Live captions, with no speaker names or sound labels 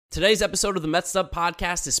Today's episode of the Mets Sub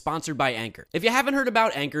Podcast is sponsored by Anchor. If you haven't heard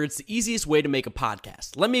about Anchor, it's the easiest way to make a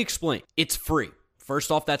podcast. Let me explain. It's free.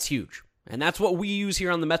 First off, that's huge. And that's what we use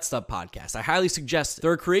here on the Mets Sub Podcast. I highly suggest it.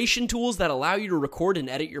 There are creation tools that allow you to record and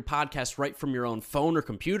edit your podcast right from your own phone or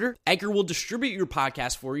computer. Anchor will distribute your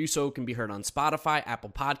podcast for you so it can be heard on Spotify,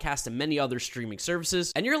 Apple Podcasts, and many other streaming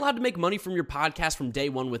services. And you're allowed to make money from your podcast from day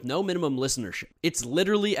one with no minimum listenership. It's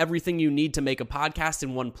literally everything you need to make a podcast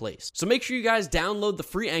in one place. So make sure you guys download the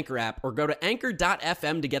free Anchor app or go to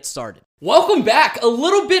anchor.fm to get started. Welcome back. A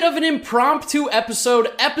little bit of an impromptu episode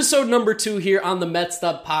number 2 here on the Mets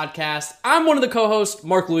Sub Podcast. I'm one of the co-hosts,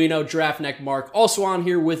 Mark Luino, Giraffe Neck Mark, also on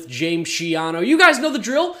here with James Shiano. You guys know the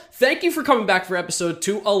drill. Thank you for coming back for episode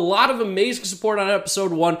 2. A lot of amazing support on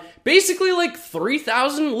episode 1. Basically like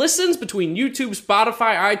 3,000 listens between YouTube,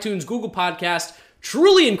 Spotify, iTunes, Google Podcasts.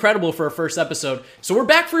 Truly incredible for our first episode. So we're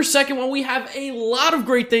back for a second one. We have a lot of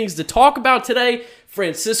great things to talk about today.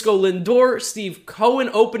 Francisco Lindor, Steve Cohen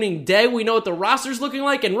opening day. We know what the roster's looking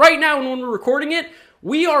like. And right now, when we're recording it,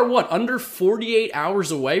 we are, under 48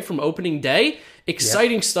 hours away from opening day?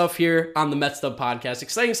 Exciting stuff here on the Mets Sub Podcast.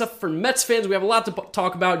 Exciting stuff for Mets fans. We have a lot to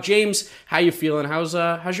talk about. James, how you feeling? How's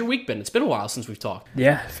your week been? It's been a while since we've talked.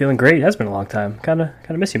 Yeah, feeling great. It has been a long time. Kind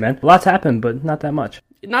of miss you, man. A lot's happened, but not that much.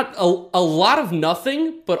 Not a lot of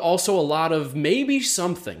nothing, but also a lot of maybe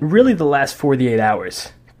something. Really, the last 48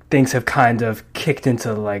 hours, things have kind of kicked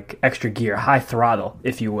into like extra gear, high throttle,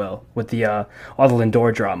 if you will, with the all the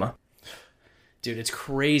Lindor drama. Dude, it's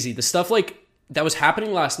crazy. The stuff like that was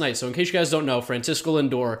happening last night. So in case you guys don't know, Francisco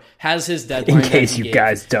Lindor has his deadline. In case you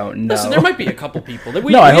guys don't know. Listen, there might be a couple people.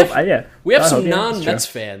 We have some non-Mets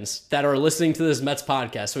fans that are listening to this Mets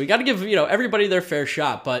podcast. So we got to give, everybody their fair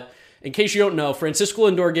shot. But in case you don't know, Francisco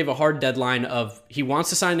Lindor gave a hard deadline of he wants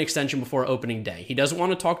to sign an extension before opening day. He doesn't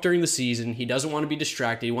want to talk during the season. He doesn't want to be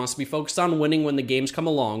distracted. He wants to be focused on winning when the games come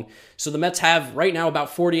along. So the Mets have right now about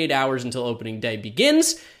 48 hours until opening day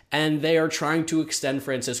begins, and they are trying to extend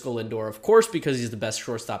Francisco Lindor, of course, because he's the best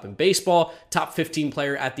shortstop in baseball, top 15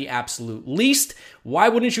 player at the absolute least. Why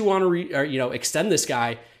wouldn't you want to extend this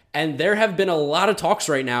guy? And there have been a lot of talks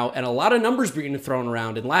right now and a lot of numbers being thrown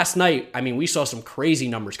around. And last night, we saw some crazy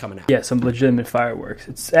numbers coming out. Yeah, some legitimate fireworks.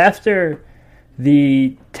 It's after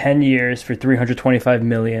the 10 years for $325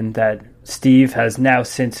 million that Steve has now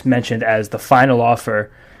since mentioned as the final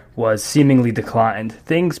offer was seemingly declined.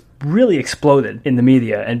 Things really exploded in the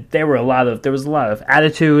media, and there was a lot of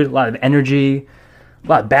attitude, a lot of energy, a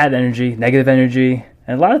lot of bad energy, negative energy,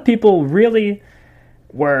 and a lot of people really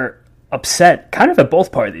were upset kind of at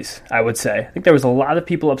both parties, I would say. I think there was a lot of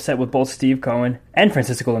people upset with both Steve Cohen and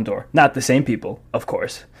Francisco Lindor. Not the same people, of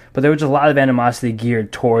course, but there was a lot of animosity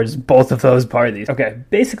geared towards both of those parties. Okay,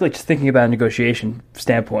 basically just thinking about a negotiation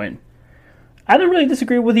standpoint, I don't really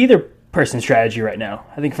disagree with either person's strategy right now.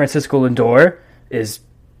 I think Francisco Lindor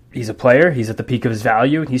he's a player, he's at the peak of his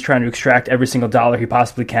value, and he's trying to extract every single dollar he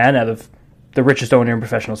possibly can out of the richest owner in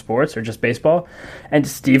professional sports, or just baseball. And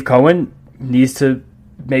Steve Cohen needs to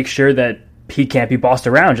make sure that he can't be bossed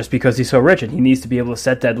around just because he's so rich, and he needs to be able to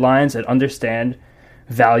set deadlines and understand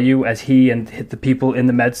value as he and the people in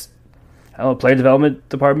the Mets player development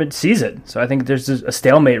department sees it. So I think there's a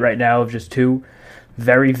stalemate right now of just two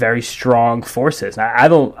very, very strong forces. I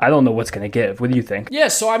don't know what's going to give. What do you think? Yeah,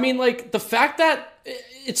 so the fact that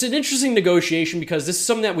it's an interesting negotiation because this is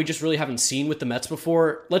something that we just really haven't seen with the Mets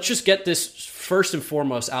before. Let's just get this first and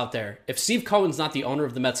foremost out there. If Steve Cohen's not the owner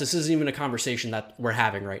of the Mets, this isn't even a conversation that we're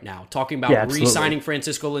having right now. Talking about re-signing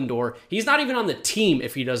Francisco Lindor. He's not even on the team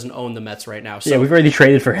if he doesn't own the Mets right now. So, we've already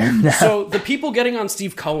traded for him now. So the people getting on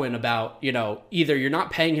Steve Cohen about, either you're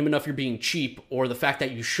not paying him enough, you're being cheap, or the fact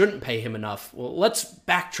that you shouldn't pay him enough. Well, let's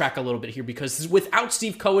backtrack a little bit here because without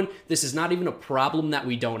Steve Cohen, this is not even a problem that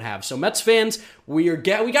we don't have. So Mets fans, we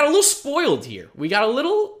got a little spoiled here. We got a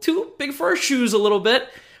little too big for our shoes a little bit.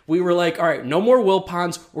 We were like, all right, no more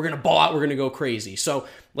Wilpons. We're going to ball out. We're going to go crazy. So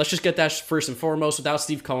let's just get that first and foremost. Without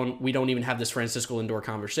Steve Cohen, we don't even have this Francisco Lindor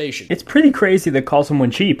conversation. It's pretty crazy to call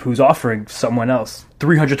someone cheap who's offering someone else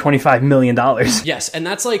 $325 million. Yes, and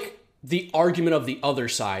that's like the argument of the other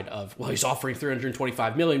side of, well, he's offering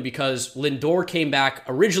 $325 million because Lindor came back,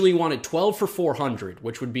 originally wanted 12 for $400,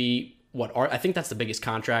 which would be, I think that's the biggest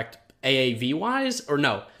contract AAV-wise, or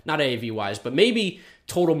no, not AAV-wise, but maybe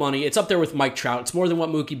total money. It's up there with Mike Trout. It's more than what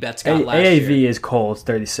Mookie Betts got last year. AAV is Cole, it's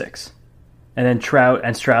 36. And then Trout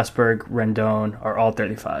and Strasburg, Rendon are all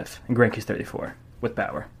 35. And Greinke's 34 with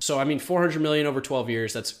Bauer. So, $400 million over 12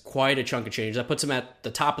 years, that's quite a chunk of change. That puts him at the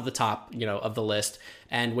top of the list.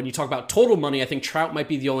 And when you talk about total money, I think Trout might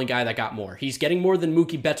be the only guy that got more. He's getting more than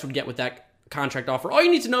Mookie Betts would get with that contract offer. All you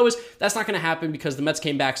need to know is that's not going to happen because the Mets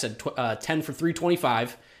came back, said 10 for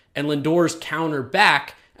 $325. And Lindor's counter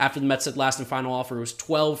back after the Mets said last and final offer was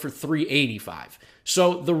 12 for $385.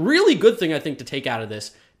 So the really good thing I think to take out of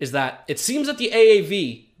this is that it seems that the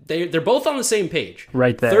AAV, they're both on the same page.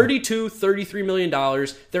 Right there. $33 million.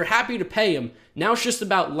 They're happy to pay him. Now it's just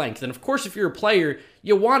about length. And of course, if you're a player,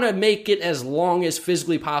 you want to make it as long as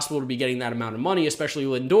physically possible to be getting that amount of money, especially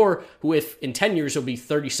Lindor, who if in 10 years he'll be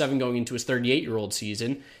 37 going into his 38-year-old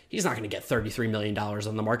season, he's not going to get $33 million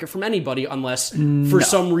on the market from anybody unless for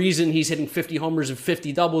some reason he's hitting 50 homers and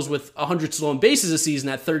 50 doubles with 100 stolen bases a season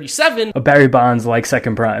at 37. A Barry Bonds like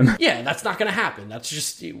second prime. Yeah, that's not going to happen. That's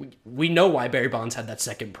just, we know why Barry Bonds had that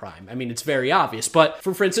second prime. I mean, it's very obvious. But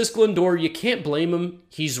for Francisco Lindor, you can't blame him.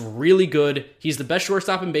 He's really good. He's the best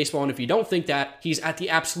shortstop in baseball. And if you don't think that, he's at the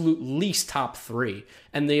absolute least top 3.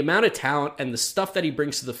 And the amount of talent and the stuff that he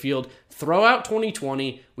brings to the field, throw out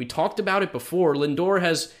 2020. We talked about it before. Lindor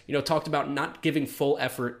has, talked about not giving full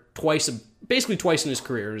effort basically twice in his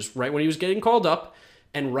career. It was right when he was getting called up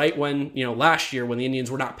and right when, last year when the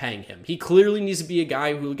Indians were not paying him. He clearly needs to be a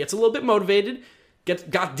guy who gets a little bit motivated,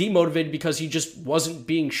 got demotivated because he just wasn't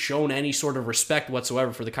being shown any sort of respect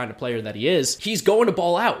whatsoever for the kind of player that he is. He's going to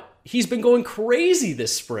ball out. He's been going crazy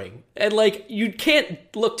this spring. And, you can't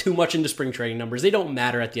look too much into spring training numbers. They don't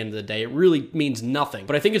matter at the end of the day. It really means nothing.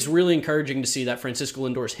 But I think it's really encouraging to see that Francisco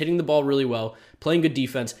Lindor is hitting the ball really well, playing good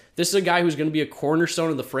defense. This is a guy who's going to be a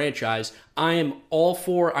cornerstone of the franchise. I'm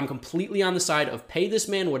completely on the side of pay this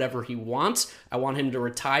man whatever he wants. I want him to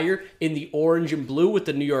retire in the orange and blue with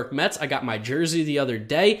the New York Mets. I got my jersey the other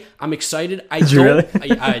day. I'm excited. Did you really?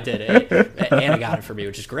 I did. Anna got it for me,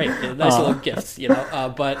 which is great. A nice little gift,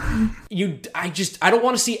 But I don't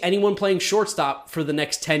want to see anyone playing shortstop for the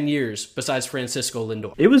next 10 years besides Francisco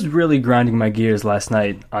Lindor. It was really grinding my gears last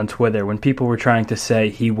night on Twitter when people were trying to say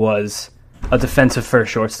he was a defensive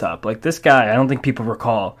first shortstop. Like, this guy, I don't think people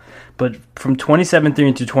recall, but from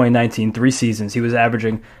 2017 to 2019, 3 seasons, he was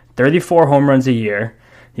averaging 34 home runs a year.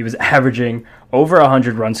 He was averaging over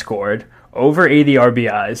 100 runs scored, over 80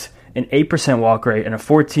 RBIs, an 8% walk rate, and a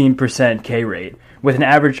 14% K rate, with an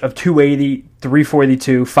average of 280,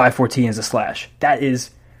 342, 514 as a slash. That is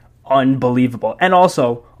unbelievable. And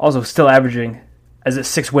also still averaging as a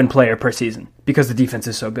 6-win player per season because the defense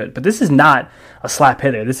is so good. But this is not a slap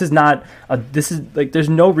hitter. There's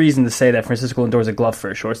no reason to say that Francisco Lindor is a glove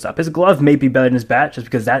for a shortstop. His glove may be better than his bat just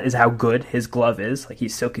because that is how good his glove is.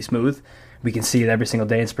 He's silky smooth. We can see it every single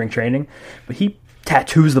day in spring training. But he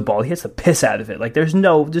tattoos the ball. He hits the piss out of it. There's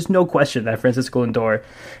no question that Francisco Lindor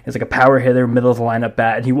is a power hitter, middle of the lineup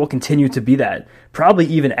bat, and he will continue to be that. Probably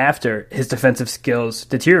even after his defensive skills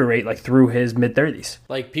deteriorate, through his mid-30s.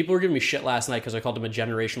 People were giving me shit last night because I called him a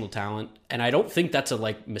generational talent, and I don't think that's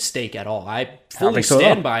a mistake at all. I fully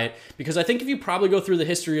stand by it because I think if you probably go through the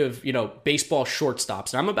history of baseball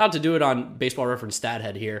shortstops, and I'm about to do it on Baseball Reference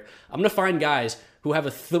Stathead here, I'm going to find guys who have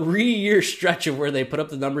a 3-year stretch of where they put up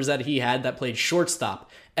the numbers that he had that played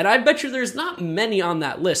shortstop. And I bet you there's not many on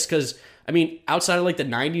that list because, outside of the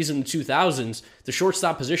 90s and the 2000s, the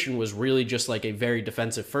shortstop position was really just a very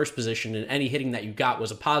defensive first position, and any hitting that you got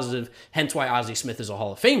was a positive, hence why Ozzie Smith is a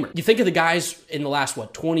Hall of Famer. You think of the guys in the last,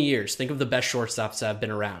 20 years, think of the best shortstops that have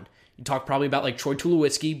been around. You talk probably about Troy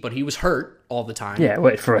Tulowitzki, but he was hurt all the time. Yeah,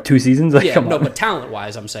 wait, for 2 seasons? But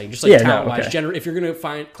talent-wise, I'm saying. Just talent-wise. Okay. If you're going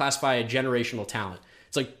to classify a generational talent,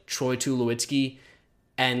 it's Troy Tulowitzki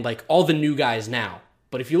and all the new guys now.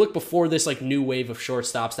 But if you look before this new wave of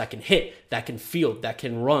shortstops that can hit, that can field, that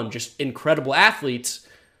can run, just incredible athletes.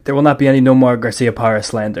 There will not be any Nomar Garciaparra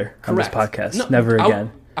slander on this podcast. No, Never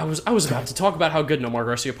again. I was about to talk about how good Nomar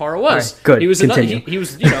Garciaparra was. Right, good. He was Continue. He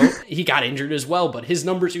was he got injured as well, but his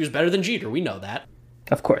numbers, he was better than Jeter. We know that.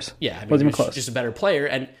 Of course. Yeah, he was just a better player.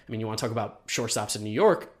 And you want to talk about shortstops in New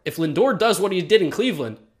York? If Lindor does what he did in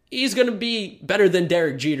Cleveland, he's going to be better than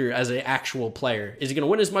Derek Jeter as an actual player. Is he going to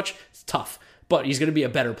win as much? It's tough, but he's going to be a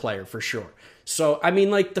better player for sure. So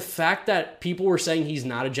the fact that people were saying he's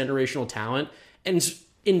not a generational talent, and it's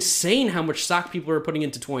insane how much stock people are putting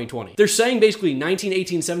into 2020. They're saying basically 19,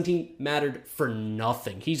 18, 17 mattered for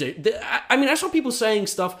nothing. I saw people saying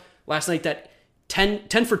stuff last night that 10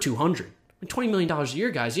 for 200. $20 million a year,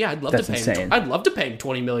 guys. Yeah, I'd love to pay him. I'd love to pay him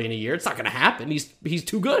 $20 million a year. It's not going to happen. He's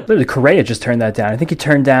too good. Literally, Correa just turned that down. I think he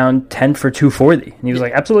turned down 10 for 240, and he was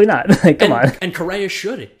absolutely not. Come on. And Correa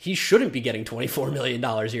shouldn't be getting $24 million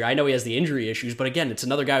a year. I know he has the injury issues, but again, it's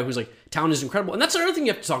another guy who's talent is incredible. And that's another thing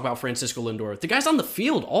you have to talk about Francisco Lindor. The guy's on the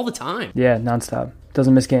field all the time. Yeah, nonstop.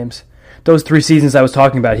 Doesn't miss games. Those 3 seasons I was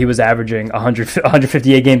talking about, he was averaging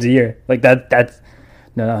 158 games a year.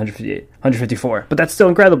 No, not 158. 154. But that's still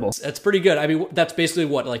incredible. That's pretty good. I mean, that's basically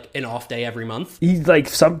what, like an off day every month? He's like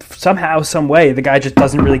somehow, some way, the guy just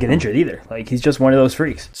doesn't really get injured either. Like, he's just one of those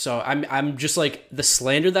freaks. So I'm just like, the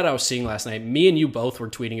slander that I was seeing last night, me and you both were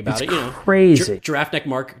tweeting about it. Crazy. Giraffe Neck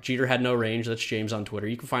Mark, Jeter had no range. That's James on Twitter.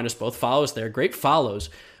 You can find us both. Follow us there. Great follows.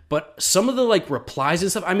 But some of the like replies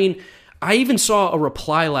and stuff, I mean, I even saw a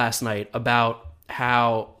reply last night about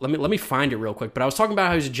how, let me find it real quick, but I was talking about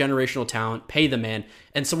how he's a generational talent, pay the man,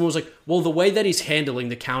 and someone was like, well, the way that he's handling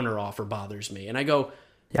the counter offer bothers me. And I go,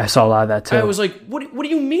 yeah, I saw a lot of that too. I was like, what do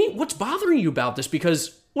you mean? What's bothering you about this?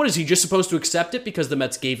 Because what, is he just supposed to accept it because the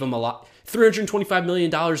Mets gave him a lot? $325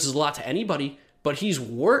 million is a lot to anybody, but he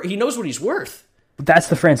knows what he's worth. That's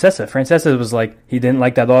the Francesa. Francesa was like, he didn't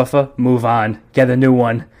like that offer, move on, get a new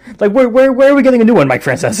one. Like, where are we getting a new one, Mike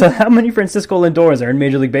Francesa? How many Francisco Lindors are in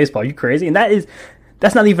Major League Baseball? Are you crazy? And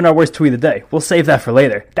that's not even our worst tweet of the day. We'll save that for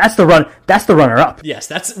later. That's the runner-up.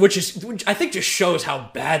 Yes, which I think just shows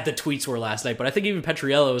how bad the tweets were last night. But I think even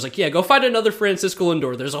Petriello was like, yeah, go find another Francisco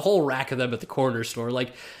Lindor. There's a whole rack of them at the corner store.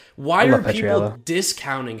 Like, why are people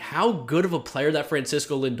discounting how good of a player that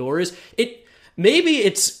Francisco Lindor is? Maybe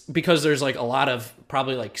it's because there's like a lot of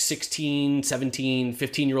probably like 16, 17,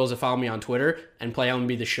 15-year-olds that follow me on Twitter and play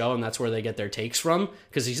MLB The Show, and that's where they get their takes from,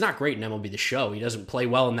 because he's not great in MLB The Show. He doesn't play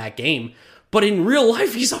well in that game. But in real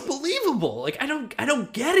life, he's unbelievable. Like, I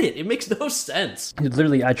don't get it. It makes no sense.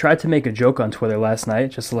 Literally, I tried to make a joke on Twitter last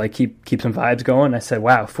night just to like keep some vibes going. I said,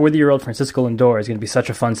 wow, 40-year-old Francisco Lindor is going to be such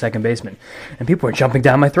a fun second baseman. And people were jumping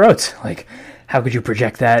down my throat. Like, how could you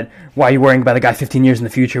project that? Why are you worrying about a guy 15 years in the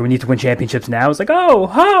future? We need to win championships now. It's like, come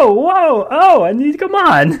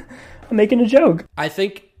on. I'm making a joke. I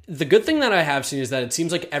think the good thing that I have seen is that it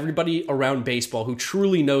seems like everybody around baseball who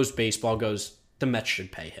truly knows baseball goes, the Mets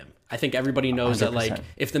should pay him. I think everybody knows 100%. That, like,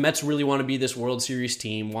 if the Mets really want to be this World Series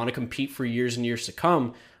team, want to compete for years and years to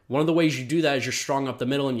come, one of the ways you do that is you're strong up the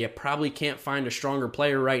middle, and you probably can't find a stronger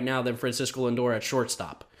player right now than Francisco Lindor at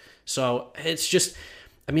shortstop. So it's just,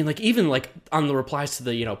 I mean, like, even like on the replies to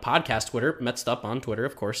the, podcast Twitter, Mets up on Twitter,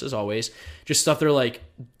 of course, as always, just stuff they're like,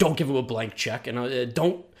 don't give him a blank check. And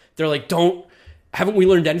haven't we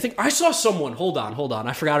learned anything? I saw someone, hold on,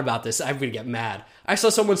 I forgot about this. I'm going to get mad. I saw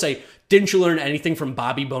someone say, didn't you learn anything from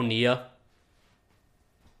Bobby Bonilla?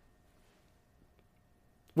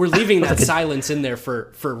 We're leaving that silence in there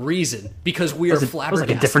for a reason, because we are flabbergasted. It was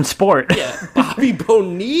like a different sport. Yeah, Bobby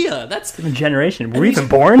Bonilla. That's different generation. Were we even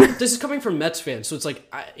born? This is coming from Mets fans, so it's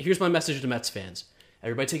like, here's my message to Mets fans.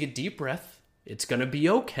 Everybody take a deep breath. It's going to be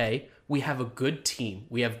okay. We have a good team.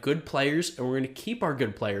 We have good players, and we're going to keep our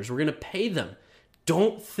good players. We're going to pay them.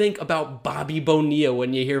 Don't think about Bobby Bonilla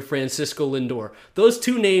when you hear Francisco Lindor. Those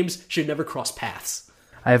two names should never cross paths.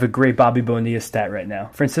 I have a great Bobby Bonilla stat right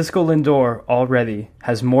now. Francisco Lindor already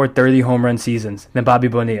has more 30 home run seasons than Bobby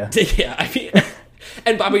Bonilla. Yeah, I mean,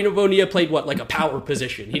 and Bobby Bonilla played what, like a power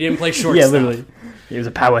position? He didn't play shortstop. Yeah, literally. He was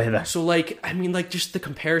a power hitter. So, like, I mean, like, just the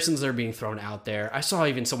comparisons that are being thrown out there. I saw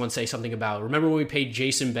even someone say something about, remember when we paid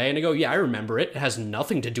Jason Bay? And I go, yeah, I remember it. It has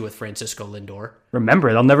nothing to do with Francisco Lindor. Remember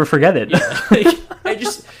it. I'll never forget it. Yeah,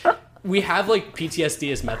 we have, like,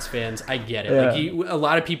 PTSD as Mets fans. I get it. Yeah. Like, a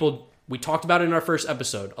lot of people, we talked about it in our first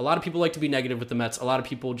episode. A lot of people like to be negative with the Mets. A lot of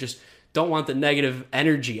people just don't want the negative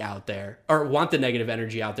energy out there, or want the negative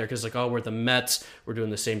energy out there because, like, oh, we're the Mets. We're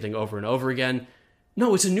doing the same thing over and over again.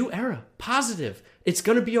 No, it's a new era. Positive. It's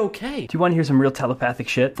going to be okay. Do you want to hear some real telepathic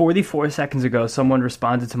shit? 44 seconds ago, someone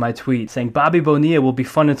responded to my tweet saying, Bobby Bonilla will be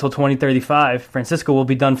fun until 2035. Francisco will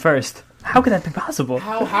be done first. How could that be possible?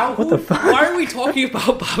 How? What the fuck? Why are we talking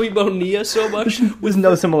about Bobby Bonilla so much? There's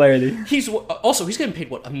no similarity. He's getting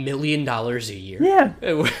paid, what, $1 million a year? Yeah.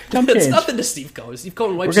 It's nothing to Steve Cohen. Steve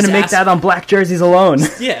Cohen wipes We're going to make that on black jerseys alone.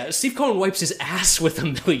 Yeah, Steve Cohen wipes his ass with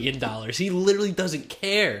 $1 million. He literally doesn't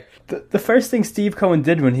care. The first thing Steve Cohen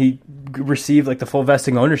did when he received like the full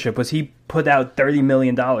vesting ownership was he put out $30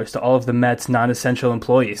 million to all of the Mets non-essential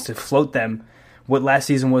employees to float them what last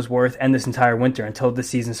season was worth and this entire winter until this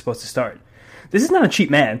season's supposed to start. This is not a cheap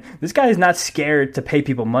man. This guy is not scared to pay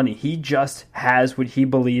people money. He just has what he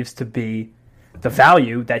believes to be the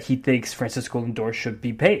value that he thinks Francisco Lindor should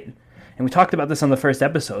be paid. And we talked about this on the first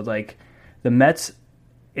episode. Like, the Mets,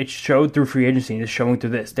 it showed through free agency and it's showing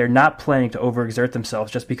through this. They're not planning to overexert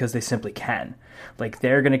themselves just because they simply can. Like,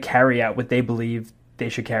 they're going to carry out what they believe they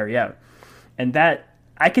should carry out. And that,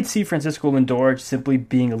 I could see Francisco Lindor simply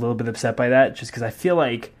being a little bit upset by that just because I feel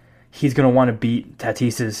like he's going to want to beat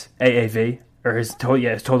Tatis's AAV. Or his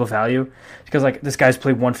total value. Because, like, this guy's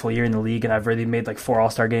played one full year in the league, and I've already made, like, 4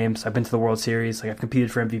 All-Star games. I've been to the World Series. Like, I've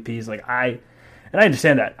competed for MVPs. Like, I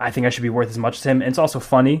understand that. I think I should be worth as much as him. And it's also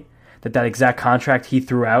funny that exact contract he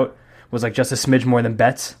threw out was like just a smidge more than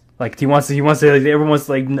Betts. Like he wants to like, everyone wants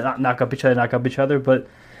to like knock up each other. But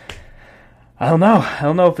I don't know. I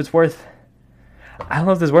don't know if it's worth. I don't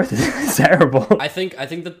know if it's worth it. It's terrible. I think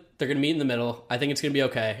that they're going to meet in the middle. I think it's going to be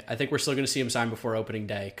okay. I think we're still going to see him sign before opening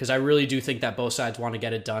day because I really do think that both sides want to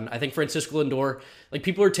get it done. I think Francisco Lindor, like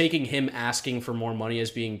people are taking him asking for more money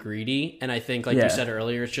as being greedy, and I think, like you said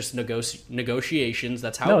earlier, it's just negotiations.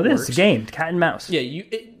 That's how it works. No, it is. It's a game. Cat and mouse. Yeah,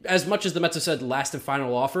 as much as the Mets have said last and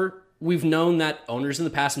final offer, we've known that owners in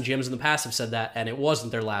the past and GMs in the past have said that, and it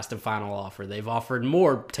wasn't their last and final offer. They've offered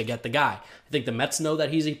more to get the guy. I think the Mets know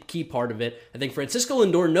that he's a key part of it. I think Francisco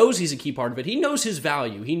Lindor knows he's a key part of it. He knows his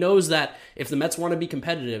value. He knows that if the Mets want to be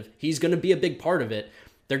competitive, he's going to be a big part of it.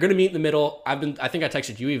 They're going to meet in the middle. I think I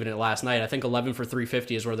texted you even last night. I think 11 for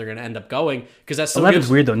 350 is where they're going to end up going because that's 11's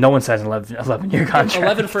weird though. No one signs an 11-year contract.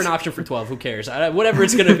 11 for an option for 12. Who cares? Whatever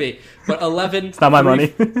it's going to be. But 11. It's not my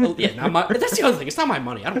money. Yeah, that's the other thing. It's not my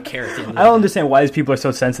money. I don't care. At the end of I don't understand why these people are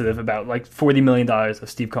so sensitive about like $40 million of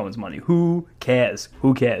Steve Cohen's money. Who cares?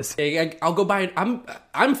 Who cares? I'll go buy it.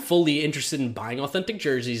 I'm fully interested in buying authentic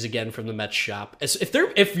jerseys again from the Mets shop.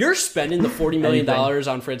 If you're spending the $40 million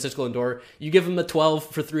on Francisco Lindor, you give him the 12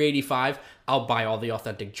 for 385. I'll buy all the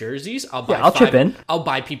authentic jerseys. I'll chip in. I'll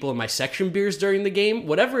buy people in my section beers during the game.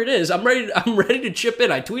 Whatever it is, I'm ready to chip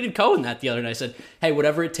in. I tweeted Cohen that the other night. I said, "Hey,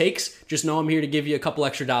 whatever it takes, just know I'm here to give you a couple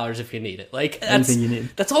extra dollars if you need it." Like anything you need.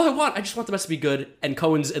 That's all I want. I just want the Mets to be good, and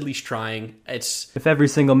Cohen's at least trying. If every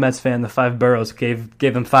single Mets fan, the 5 boroughs, gave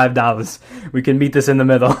him $5, we can meet this in the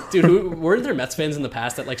middle. Dude, were there Mets fans in the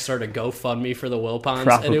past that like started a GoFundMe for the Wilpons?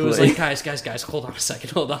 Probably. And it was like, guys, hold on a second,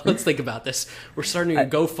 hold on, let's think about this. We're starting a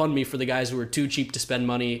GoFundMe for the guys who are too cheap to spend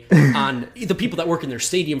money on the people that work in their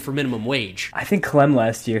stadium for minimum wage. I think Clem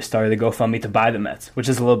last year started a GoFundMe to buy the Mets, which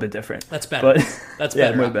is a little bit different. That's better. That's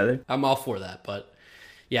better. Yeah, way better. I'm all for that. But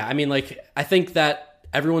yeah, I mean, like, I think that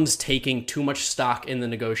everyone's taking too much stock in the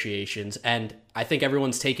negotiations, and I think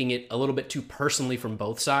everyone's taking it a little bit too personally from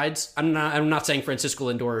both sides. I'm not saying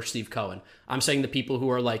Francisco Lindor or Steve Cohen. I'm saying the people who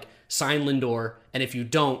are like, sign Lindor, and if you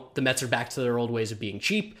don't, the Mets are back to their old ways of being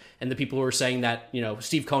cheap. And the people who are saying that,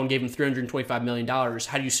 Steve Cohen gave him $325 million,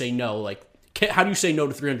 how do you say no? Like, how do you say no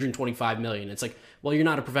to $325 million? It's like, well, you're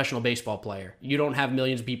not a professional baseball player. You don't have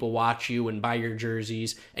millions of people watch you and buy your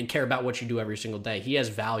jerseys and care about what you do every single day. He has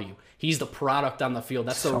value. He's the product on the field.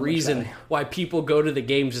 That's the reason why people go to the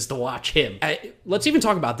games is to watch him. Let's even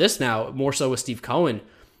talk about this now, more so with Steve Cohen.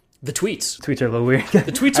 The tweets. Tweets are a little weird.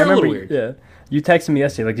 The tweets are a little weird. Yeah. You texted me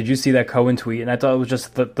yesterday, like, did you see that Cohen tweet? And I thought it was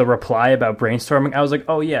just the reply about brainstorming. I was like,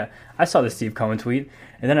 oh, yeah, I saw the Steve Cohen tweet.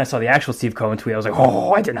 And then I saw the actual Steve Cohen tweet. I was like,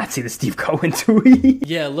 oh, I did not see the Steve Cohen tweet.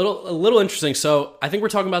 Yeah, a little interesting. So I think we're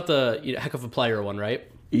talking about the heck of a player one, right?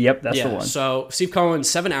 Yep, that's the one. So Steve Cohen,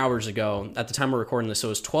 7 hours ago, at the time we're recording this, so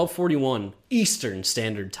it was 12:41 Eastern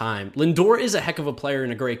Standard Time. Lindor is a heck of a player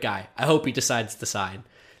and a great guy. I hope he decides to sign.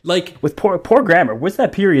 Like, with poor grammar, what's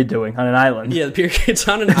that period doing on an island? Yeah, the period's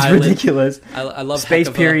on an island. It's ridiculous. I love space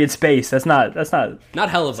period space. That's not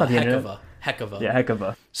hell of a heck of a. Yeah, heck of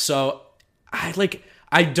a. So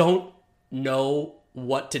I don't know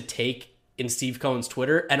what to take in Steve Cohen's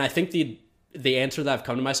Twitter, and I think the answer that I've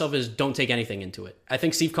come to myself is don't take anything into it. I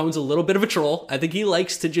think Steve Cohen's a little bit of a troll. I think he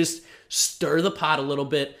likes to just stir the pot a little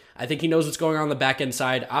bit. I think he knows what's going on the back end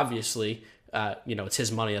side, obviously. It's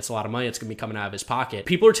his money. That's a lot of money. It's going to be coming out of his pocket.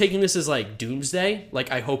 People are taking this as like doomsday.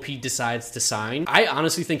 Like, I hope he decides to sign. I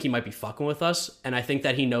honestly think he might be fucking with us, and I think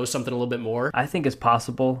that he knows something a little bit more. I think it's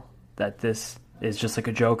possible that this is just like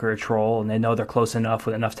a joke or a troll, and they know they're close enough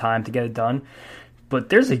with enough time to get it done. But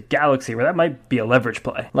there's a galaxy where that might be a leverage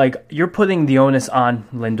play. Like, you're putting the onus on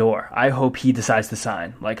Lindor. I hope he decides to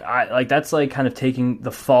sign. That's like kind of taking the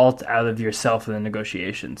fault out of yourself in the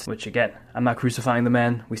negotiations. Which, again, I'm not crucifying the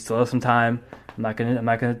man. We still have some time. I'm not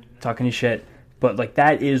gonna talk any shit. But, like,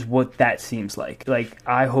 that is what that seems like. Like,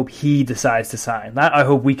 I hope he decides to sign. Not I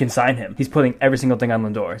hope we can sign him. He's putting every single thing on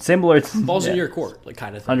Lindor. Similar to... Balls in your court, like,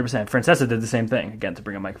 kind of thing. 100%. Francesa did the same thing. Again, to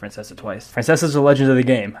bring up Mike Francesa twice. Francesa's a legend of the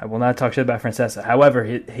game. I will not talk shit about Francesa. However,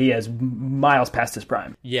 he has miles past his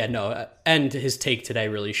prime. Yeah, no. And his take today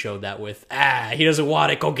really showed that with, he doesn't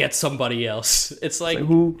want it, go get somebody else. It's like...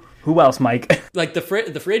 Who else, Mike? Like, the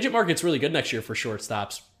free agent market's really good next year for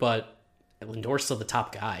shortstops, but Lindor's still the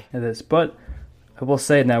top guy. It is, but... I will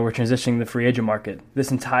say now we're transitioning the free agent market.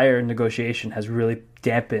 This entire negotiation has really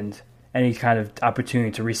dampened any kind of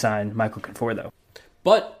opportunity to re-sign Michael Conforto.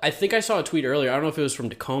 But I think I saw a tweet earlier. I don't know if it was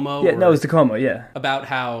from DeComo. Yeah, no, it was DeComo, yeah. About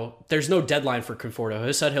how there's no deadline for Conforto.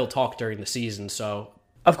 He said he'll talk during the season, so...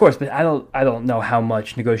 Of course, but I don't know how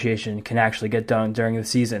much negotiation can actually get done during the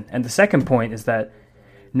season. And the second point is that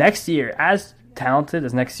next year, as talented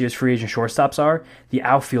as next year's free agent shortstops are, the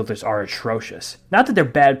outfielders are atrocious. Not that they're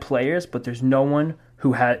bad players, but there's no one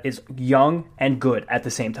who is young and good at the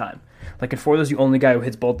same time. Like, Conforto's the only guy who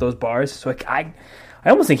hits both those bars. So I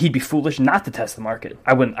almost think he'd be foolish not to test the market.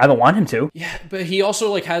 I don't want him to. Yeah, but he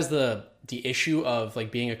also like has the issue of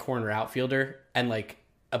like being a corner outfielder and like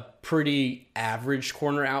a pretty average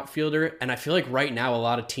corner outfielder. And I feel like right now a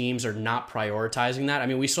lot of teams are not prioritizing that. I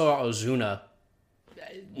mean, we saw Ozuna.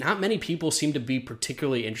 Not many people seem to be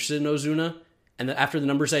particularly interested in Ozuna. And after the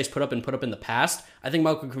numbers that he's put up in the past, I think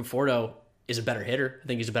Michael Conforto is a better hitter. I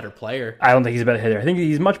think he's a better player. I don't think he's a better hitter. I think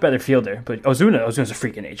he's a much better fielder. But Ozuna's a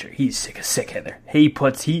freak of nature. He's a sick hitter. He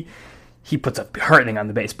puts a hurting on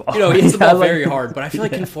the baseball. You know, he hits the ball very hard, but I feel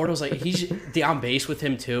like Conforto's like, he's the on base with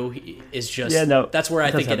him too is just, that's where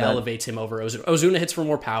I think it elevates him over Ozuna. Ozuna hits for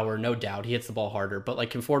more power, no doubt. He hits the ball harder, but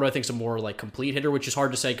like Conforto I think is a more like complete hitter, which is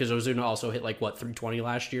hard to say because Ozuna also hit like 320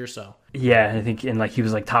 last year, so. Yeah, I think, and like he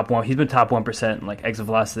was like top 1. He's been top 1% in like exit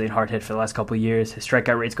velocity and hard hit for the last couple of years. His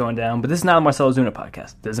strikeout rate's going down, but this is not a Marcell Ozuna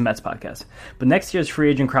podcast. This is a Mets podcast. But next year's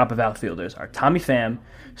free agent crop of outfielders are Tommy Pham,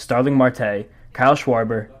 Starling Marte, Kyle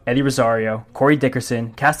Schwarber, Eddie Rosario, Corey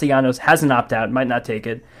Dickerson, Castellanos has an opt-out, might not take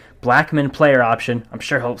it, Blackmon player option, I'm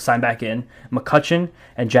sure he'll sign back in, McCutchen,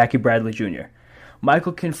 and Jackie Bradley Jr.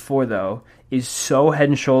 Michael Conforto is so head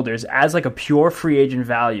and shoulders, as like a pure free agent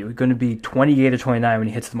value, going to be 28 or 29 when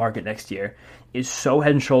he hits the market next year, is so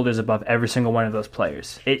head and shoulders above every single one of those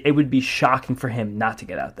players. It would be shocking for him not to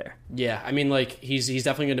get out there. Yeah, I mean, like, he's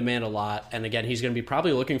definitely going to demand a lot. And again, he's going to be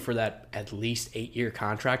probably looking for that at least 8-year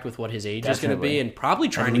contract with what his age is going to be, and probably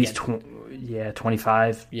trying to get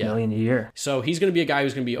 25 million a year. So he's going to be a guy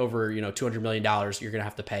who's going to be over, $200 million. You're going to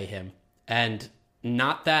have to pay him. And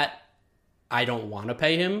not that I don't want to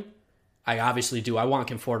pay him. I obviously do. I want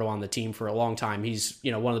Conforto on the team for a long time. He's,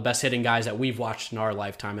 one of the best hitting guys that we've watched in our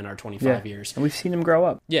lifetime in our 25 years. And we've seen him grow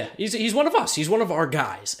up. Yeah, he's one of us. He's one of our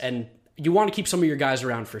guys. And you want to keep some of your guys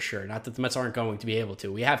around for sure. Not that the Mets aren't going to be able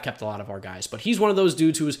to. We have kept a lot of our guys. But he's one of those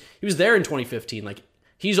dudes he was there in 2015. Like,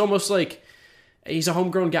 he's almost like, he's a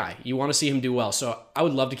homegrown guy. You want to see him do well. So I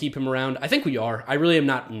would love to keep him around. I think we are. I really am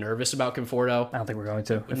not nervous about Conforto. I don't think we're going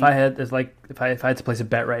to. If I had to place a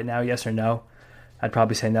bet right now, yes or no, I'd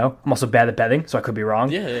probably say no. I'm also bad at betting, so I could be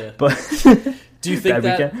wrong. Yeah. But do you think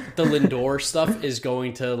that the Lindor stuff is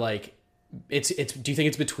going to like? Do you think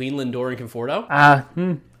it's between Lindor and Conforto?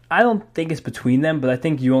 I don't think it's between them, but I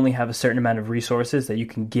think you only have a certain amount of resources that you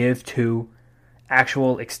can give to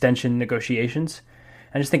actual extension negotiations.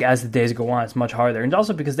 I just think as the days go on, it's much harder, and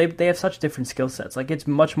also because they have such different skill sets. Like, it's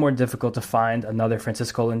much more difficult to find another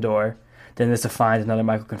Francisco Lindor than it is to find another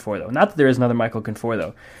Michael Conforto. Not that there is another Michael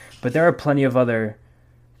Conforto, but there are plenty of other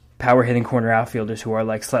power-hitting corner outfielders who are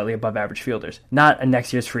like slightly above average fielders. Not a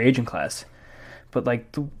next year's free agent class, but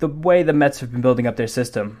like the way the Mets have been building up their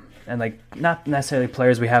system, and like not necessarily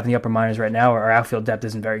players we have in the upper minors right now, our outfield depth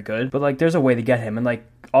isn't very good, but like there's a way to get him. And like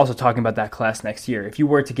also talking about that class next year, if you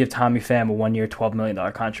were to give Tommy Pham a 1-year, $12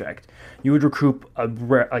 million contract, you would recoup a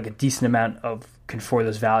decent amount of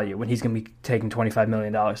Conforto's value when he's going to be taking $25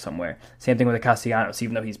 million somewhere. Same thing with the Castellanos,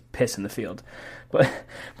 even though he's pissed in the field. But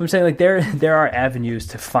I'm saying, like, there are avenues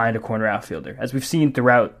to find a corner outfielder, as we've seen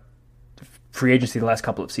throughout free agency the last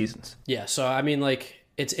couple of seasons. Yeah, so I mean, like,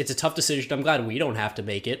 it's a tough decision. I'm glad we don't have to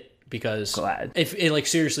make it, because if it, like,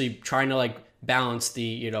 seriously trying to like balance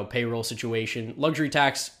the payroll situation, luxury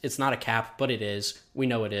tax, it's not a cap, but it is. We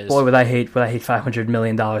know it is. Boy, would I hate $500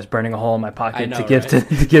 million burning a hole in my pocket to give to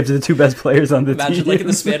the two best players on the team. Imagine, like, in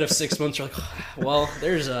the span of 6 months, you're like, well,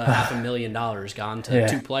 there's $500,000 gone to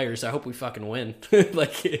 2 players. I hope we fucking win.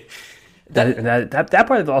 Like, that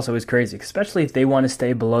part of it also is crazy, especially if they want to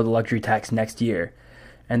stay below the luxury tax next year,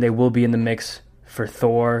 and they will be in the mix for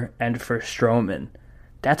Thor and for Stroman.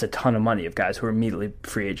 That's a ton of money of guys who are immediately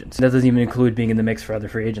free agents. That doesn't even include being in the mix for other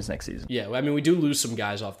free agents next season. Yeah, I mean, we do lose some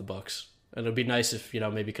guys off the books. And it'd be nice if,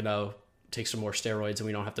 maybe Cano takes some more steroids and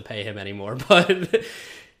we don't have to pay him anymore. But,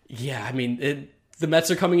 yeah, I mean, the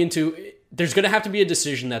Mets are coming into... There's going to have to be a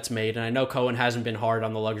decision that's made. And I know Cohen hasn't been hard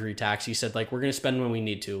on the luxury tax. He said, like, we're going to spend when we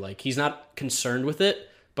need to. Like, he's not concerned with it.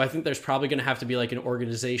 But I think there's probably going to have to be, like, an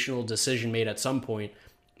organizational decision made at some point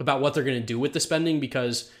about what they're going to do with the spending,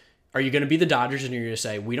 because... Are you going to be the Dodgers and you're going to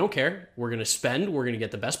say, we don't care, we're going to spend, we're going to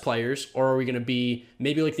get the best players? Or are we going to be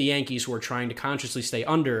maybe like the Yankees, who are trying to consciously stay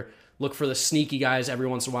under, look for the sneaky guys every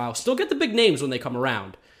once in a while, still get the big names when they come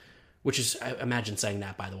around? Which is, I imagine saying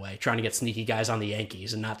that, by the way, trying to get sneaky guys on the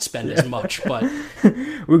Yankees and not spend as much. But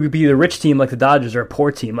we could be the rich team like the Dodgers or a poor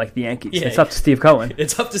team like the Yankees. Yeah, it's up to Steve Cohen.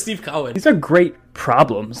 It's up to Steve Cohen. These are great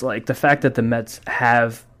problems. Like the fact that the Mets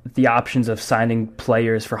have the options of signing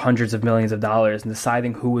players for hundreds of millions of dollars and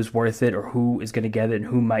deciding who is worth it or who is going to get it and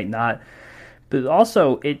who might not. But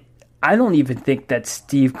also, I don't even think that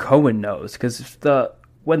Steve Cohen knows, because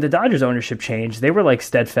when the Dodgers ownership changed, they were like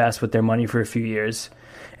steadfast with their money for a few years.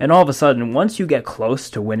 And all of a sudden, once you get close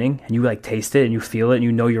to winning and you like taste it and you feel it and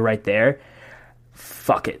you know you're right there,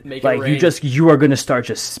 fuck it. Make it rain. You are going to start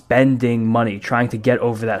just spending money trying to get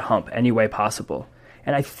over that hump any way possible.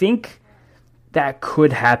 And I think that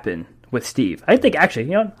could happen with Steve. I think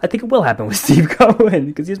it will happen with Steve Cohen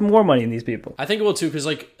because he has more money than these people. I think it will too, because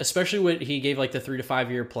like especially when he gave like the 3 to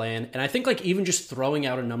 5 year plan, and I think like even just throwing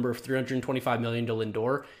out a number of $325 million to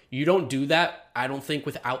Lindor, you don't do that, I don't think,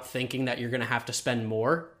 without thinking that you're going to have to spend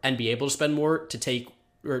more and be able to spend more to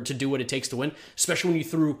do what it takes to win. Especially when you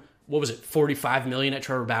threw, what was it, $45 million at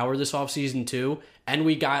Trevor Bauer this offseason too, and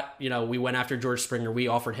we got, we went after George Springer, we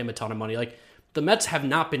offered him a ton of money. Like, the Mets have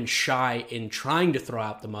not been shy in trying to throw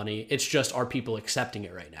out the money. It's just, are people accepting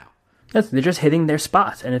it right now? Yes, they're just hitting their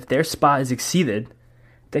spot. And if their spot is exceeded,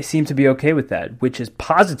 they seem to be okay with that, which is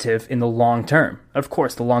positive in the long term. Of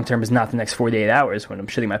course, the long term is not the next 48 hours when I'm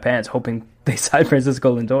shitting my pants hoping they sign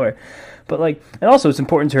Francisco Lindor. But and also it's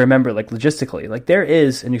important to remember, logistically, there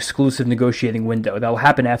is an exclusive negotiating window that will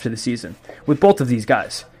happen after the season with both of these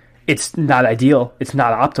guys. It's not ideal, it's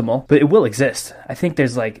not optimal, but it will exist. I think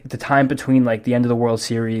there's the time between the end of the World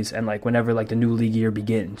Series and whenever the new league year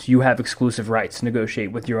begins, you have exclusive rights to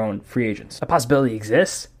negotiate with your own free agents. A possibility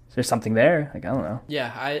exists. There's something there. I don't know.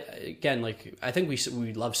 Yeah, I think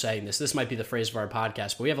we love saying this. This might be the phrase of our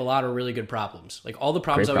podcast, but we have a lot of really good problems. All the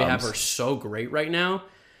problems we have are so great right now.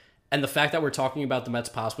 And the fact that we're talking about the Mets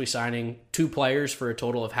possibly signing 2 players for a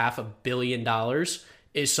total of $500 million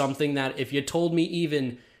is something that if you told me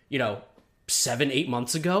even 7-8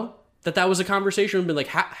 months ago that was a conversation, I've been like,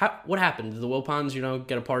 what happened? Did the Wilpons,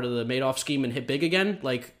 get a part of the Madoff scheme and hit big again?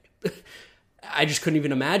 I just couldn't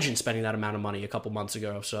even imagine spending that amount of money a couple months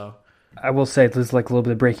ago. So I will say there's a little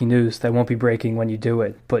bit of breaking news that won't be breaking when you do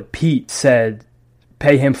it. But Pete said,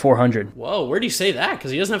 pay him $400. Whoa, where'd he say that?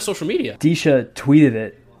 Because he doesn't have social media. Disha tweeted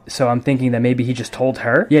it. So I'm thinking that maybe he just told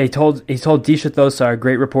her. Yeah, he told Disha Thosar,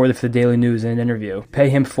 great reporter for the Daily News, in an interview. Pay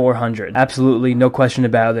him $400. Absolutely, no question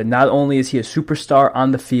about it. Not only is he a superstar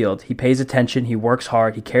on the field, he pays attention, he works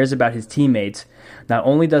hard, he cares about his teammates. Not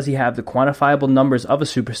only does he have the quantifiable numbers of a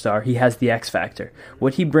superstar, he has the X factor.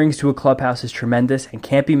 What he brings to a clubhouse is tremendous and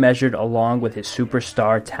can't be measured along with his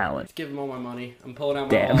superstar talent. Give him all my money. I'm pulling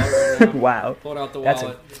out my wallet right now. Wow. Pulling out the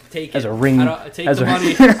wallet. Take it. That's a ring. Take the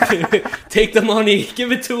money. Take the money.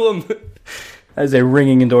 Give it to him. As a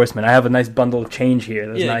ringing endorsement. I have a nice bundle of change here.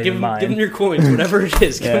 That's not even mine. Give him your coins, whatever it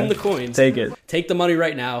is. Give him the coins. Take it. Take the money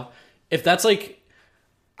right now. If that's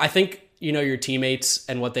I think, your teammates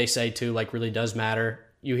and what they say too, really does matter.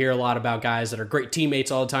 You hear a lot about guys that are great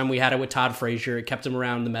teammates all the time. We had it with Todd Frazier. It kept him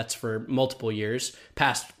around the Mets for multiple years,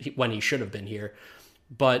 past when he should have been here.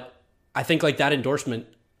 But I think that endorsement,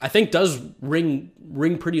 I think does ring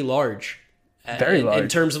pretty large. Very large. In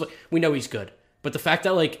terms of, we know he's good. But the fact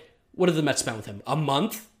that what did the Mets spend with him? A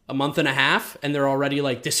month and a half, and they're already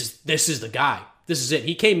this is the guy. This is it.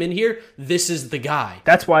 He came in here. This is the guy.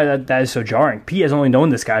 That's why that is so jarring. Pete has only known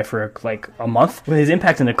this guy for a month. With his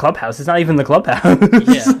impact in the clubhouse, it's not even the clubhouse.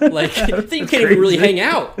 Yeah, you can't even really hang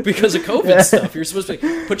out because of COVID stuff. You're supposed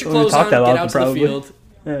to put your clothes on, get out to the field,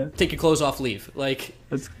 take your clothes off, leave.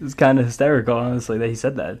 It's kind of hysterical, honestly, that he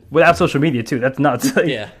said that without social media too. That's nuts.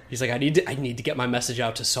 Yeah, he's like, I need to get my message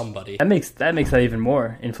out to somebody. That makes that even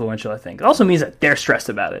more influential. I think it also means that they're stressed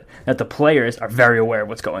about it. That the players are very aware of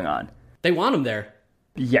what's going on. They want him there.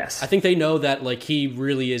 Yes. I think they know that he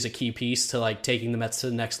really is a key piece to taking the Mets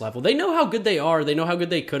to the next level. They know how good they are. They know how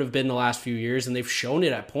good they could have been the last few years, and they've shown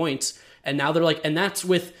it at points. And now they're and that's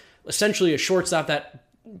with essentially a shortstop that,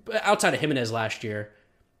 outside of Jimenez last year,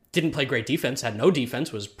 didn't play great defense, had no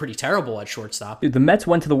defense, was pretty terrible at shortstop. Dude, the Mets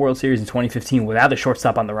went to the World Series in 2015 without a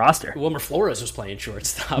shortstop on the roster. Wilmer Flores was playing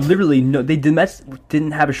shortstop. Literally, no. The Mets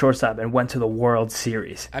didn't have a shortstop and went to the World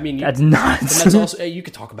Series. I mean, that's nuts. The Mets also, you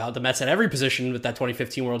could talk about the Mets at every position with that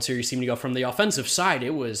 2015 World Series seemed to go from the offensive side.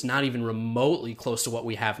 It was not even remotely close to what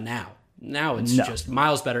we have now. Now it's just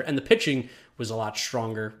miles better. And the pitching was a lot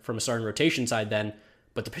stronger from a starting rotation side then.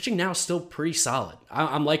 But the pitching now is still pretty solid.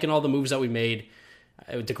 I'm liking all the moves that we made.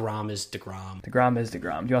 DeGrom is DeGrom. DeGrom is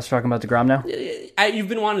DeGrom. Do you want to talk about DeGrom now? You've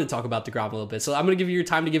been wanting to talk about DeGrom a little bit, so I'm going to give you your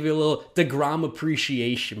time to give you a little DeGrom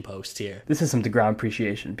appreciation post here. This is some DeGrom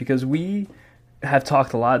appreciation, because we have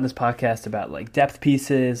talked a lot in this podcast about depth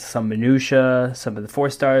pieces, some minutia, some of the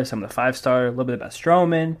 4-star, some of the 5-star, a little bit about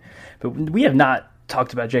Stroman, but we have not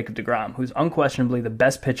talked about Jacob DeGrom, who's unquestionably the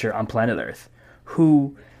best pitcher on planet Earth,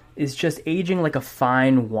 who is just aging like a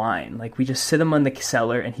fine wine. Like, we just sit him in the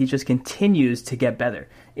cellar, and he just continues to get better.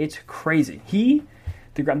 It's crazy.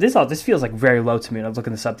 This feels like very low to me, and I was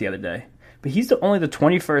looking this up the other day. But he's only the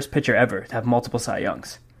 21st pitcher ever to have multiple Cy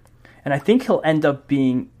Youngs. And I think he'll end up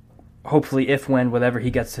being, hopefully, whenever he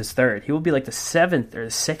gets his third, he will be like the 7th or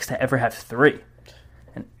the 6th to ever have 3.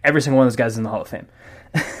 And every single one of those guys is in the Hall of Fame.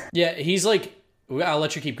 Yeah, he's like, I'll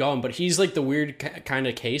let you keep going, but he's like the weird kind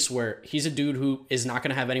of case where he's a dude who is not going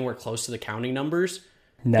to have anywhere close to the counting numbers.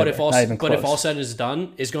 Never, but if all said is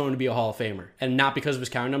done, is going to be a Hall of Famer. And not because of his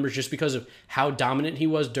counting numbers, just because of how dominant he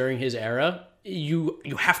was during his era. You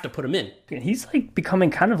have to put him in. He's like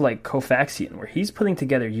becoming kind of like Koufaxian, where he's putting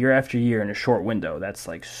together year after year in a short window. That's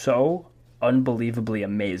like so unbelievably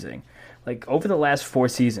amazing. Like, over the last 4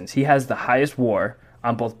 seasons, he has the highest WAR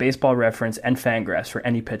on both Baseball Reference and Fangraphs for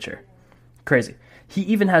any pitcher. Crazy. He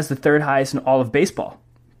even has the 3rd highest in all of baseball,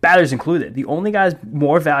 batters included. The only guys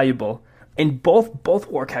more valuable in both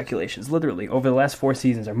WAR calculations, literally, over the last 4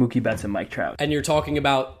 seasons are Mookie Betts and Mike Trout. And you're talking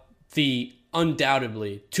about the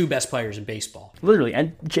undoubtedly 2 best players in baseball. Literally.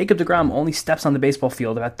 And Jacob deGrom only steps on the baseball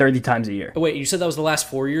field about 30 times a year. Oh, wait, you said that was the last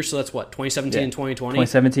 4 years, so that's what, 2017 and 2020?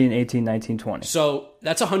 2017, 18, 19, 20. So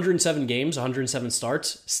that's 107 games, 107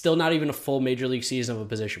 starts, still not even a full major league season of a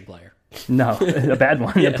position player. No, a bad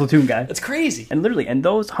one, a platoon guy. That's crazy. And literally, and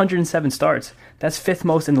those 107 starts, that's 5th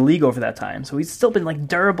most in the league over that time. So he's still been like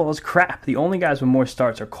durable as crap. The only guys with more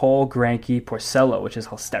starts are Cole, Greinke, Porcello, which is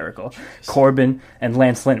hysterical, Corbin, and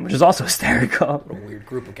Lance Lynn, which is also hysterical. What a weird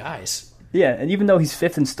group of guys. Yeah, and even though he's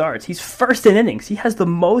 5th in starts, he's 1st in innings. He has the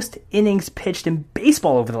most innings pitched in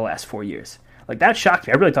baseball over the last 4 years. Like, that shocked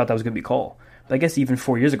me. I really thought that was going to be Cole. But I guess even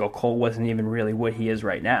 4 years ago, Cole wasn't even really what he is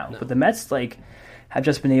right now. No. But the Mets, like, have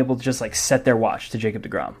just been able to just like set their watch to Jacob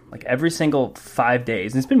deGrom. Like, every single 5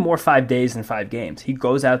 days, and it's been more 5 days than 5 games, he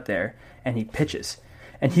goes out there and he pitches.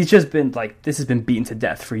 And he's just been like, this has been beaten to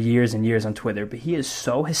death for years and years on Twitter, but he is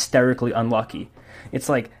so hysterically unlucky. It's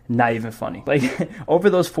like not even funny. Like, over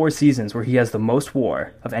those 4 seasons where he has the most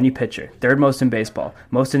WAR of any pitcher, 3rd most in baseball,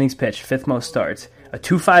 most innings pitched, 5th most starts, a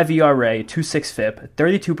 2.5 ERA, 2.6 FIP, a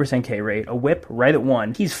 32% K rate, a WHIP right at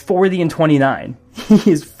 1. He's 40-29.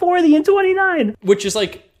 He is 40-29. Which is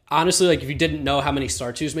like, honestly, like, if you didn't know how many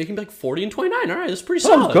starts he was making, you'd be like 40-29. All right, that's pretty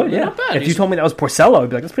solid. Good, yeah. Not bad. If you told me that was Porcello, I'd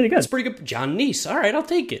be like, that's pretty good. That's pretty good. John Neese. All right, I'll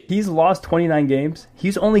take it. He's lost 29 games.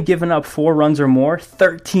 He's only given up 4 runs or more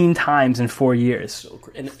 13 times in 4 years. So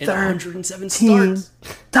in 107 starts.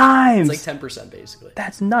 Times. It's like 10% basically.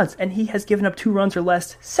 That's nuts. And he has given up 2 runs or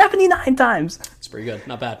less 79 times. It's pretty good.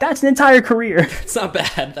 Not bad. That's an entire career. It's not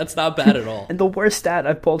bad. That's not bad at all. And the worst stat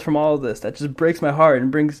I've pulled from all of this that just breaks my heart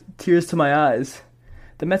and brings tears to my eyes.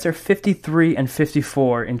 The Mets are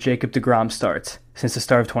 53-54 in Jacob deGrom starts since the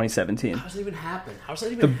start of 2017. How does that even happen?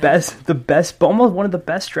 The best, almost one of the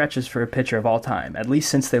best stretches for a pitcher of all time, at least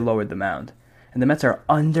since they lowered the mound. And the Mets are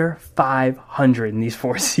under 500 in these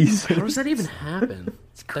 4 seasons. How does that even happen?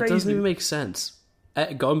 It's crazy. That doesn't even make sense.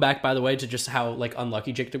 Going back, by the way, to just how like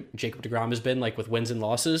unlucky Jacob deGrom has been, like with wins and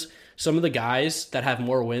losses. Some of the guys that have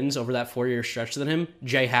more wins over that 4-year stretch than him: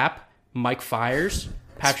 Jay Happ, Mike Fiers,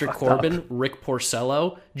 Patrick Corbin, Rick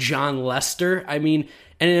Porcello, John Lester. I mean,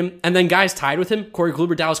 and then guys tied with him: Corey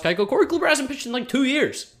Kluber, Dallas Keuchel. Corey Kluber hasn't pitched in like 2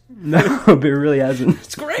 years. No, but it really hasn't.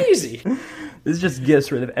 It's crazy. This just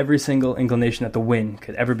gets rid of every single inclination that the win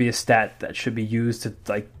could ever be a stat that should be used to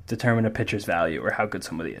like determine a pitcher's value or how good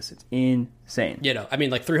somebody is. It's insane. You know, I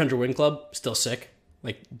mean, like 300 win club, still sick.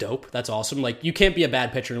 Like, dope. That's awesome. Like, you can't be a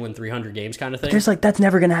bad pitcher and win 300 games kind of thing. There's like, that's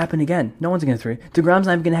never going to happen again. No one's going to 3. DeGrom's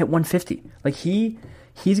not even going to hit 150. Like,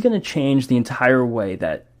 he's going to change the entire way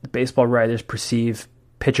that baseball writers perceive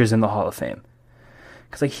pitchers in the Hall of Fame.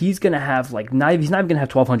 Because like, he's going to have like, he's not even going to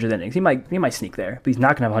have 1,200 innings. He might sneak there, but he's not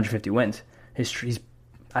going to have 150 wins. He's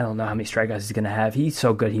I don't know how many strikeouts he's going to have. He's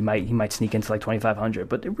so good he might sneak into like 2,500,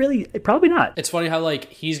 but probably not. It's funny how like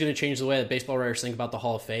he's going to change the way that baseball writers think about the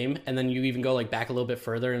Hall of Fame, and then you even go like back a little bit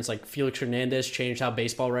further, and it's like Felix Hernandez changed how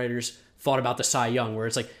baseball writers thought about the Cy Young, where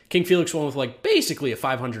it's like King Felix won with like basically a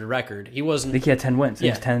 500 record. He wasn't. I think he had 10 wins. He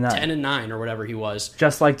was 10-9. 10-9 or whatever he was.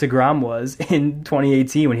 Just like DeGrom was in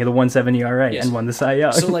 2018 when he had the 1.7 ERA and won the Cy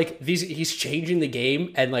Young. So like he's changing the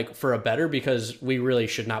game and like for a better, because we really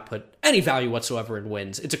should not put any value whatsoever in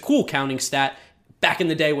wins. It's a cool counting stat. Back in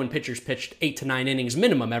the day when pitchers pitched 8 to 9 innings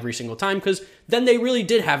minimum every single time, because then they really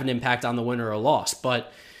did have an impact on the win or a loss.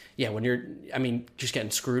 But yeah, when you're, just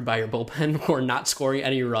getting screwed by your bullpen or not scoring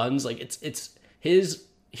any runs, like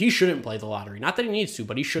he shouldn't play the lottery. Not that he needs to,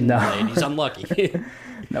 but he shouldn't play it. He's unlucky.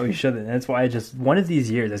 No, he shouldn't. That's why one of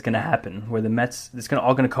these years is going to happen where the Mets,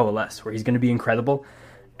 all going to coalesce, where he's going to be incredible.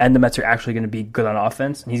 and the Mets are actually going to be good on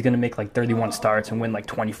offense, and he's going to make like 31 starts and win like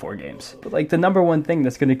 24 games. But like the number one thing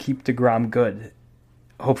that's going to keep DeGrom good,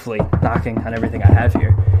 hopefully knocking on everything I have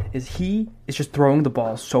here, is he is just throwing the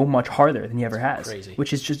ball so much harder than he ever has. Crazy.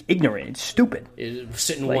 Which is just ignorant. It's stupid.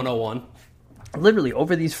 Sitting 101. Literally,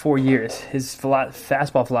 over these 4 years, his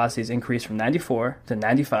fastball velocity has increased from 94 to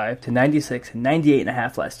 95 to 96 and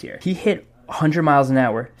 98.5 last year. He hit 100 miles an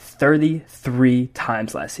hour 33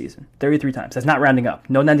 times last season. 33 times. That's not rounding up.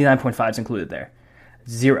 No 99.5s included there.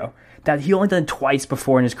 0. That he only done it twice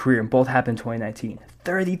before in his career, and both happened in 2019.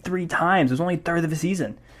 33 times. It was only a third of a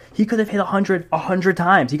season. He could have hit 100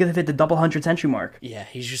 times. He could have hit the double 100-century mark. Yeah,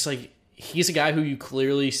 he's just like... He's a guy who you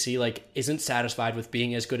clearly see, like, isn't satisfied with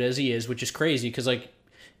being as good as he is, which is crazy, because, like,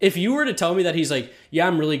 if you were to tell me that he's like, yeah,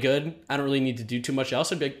 I'm really good, I don't really need to do too much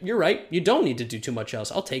else, I'd be like, you're right, you don't need to do too much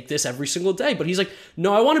else. I'll take this every single day. But he's like,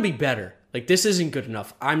 no, I want to be better. Like, this isn't good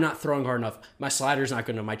enough. I'm not throwing hard enough. My slider's not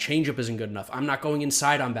good enough. My changeup isn't good enough. I'm not going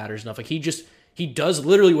inside on batters enough. Like, he does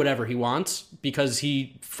literally whatever he wants because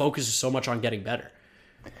he focuses so much on getting better.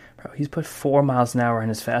 Bro, he's put 4 miles an hour in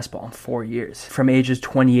his fastball in 4 years, from ages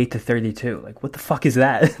 28 to 32. Like, what the fuck is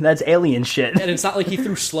that? That's alien shit. And it's not like he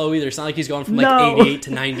threw slow either. It's not like he's going from, like, 88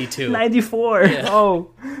 to 92. 94. Yeah.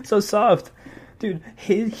 Oh, so soft. Dude,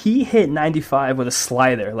 he hit 95 with a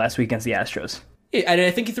slider last week against the Astros. Yeah, and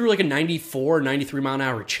I think he threw like a 94, 93 mile an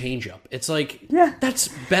hour changeup. It's like, yeah, that's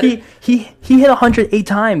better. He hit 108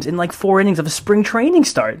 times in like 4 innings of a spring training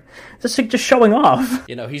start. Just showing off.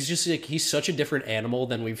 You know, he's just like, he's such a different animal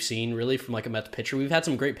than we've seen really from like a Mets pitcher. We've had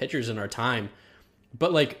some great pitchers in our time,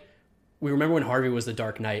 but like we remember when Harvey was the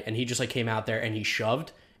Dark Knight and he just like came out there and he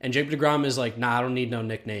shoved. And Jacob deGrom is like, nah, I don't need no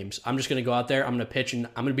nicknames. I'm just going to go out there, I'm going to pitch, and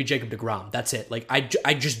I'm going to be Jacob deGrom. That's it. Like, I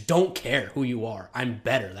just don't care who you are. I'm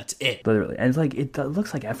better. That's it. Literally. And it's like, it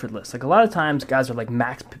looks like effortless. Like, a lot of times, guys are like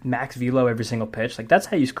max velo every single pitch. Like, that's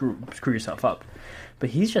how you screw yourself up. But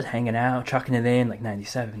he's just hanging out, chucking it in, like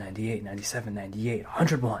 97, 98, 97, 98,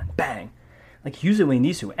 101, bang. Like, use it when he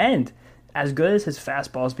needs to. And as good as his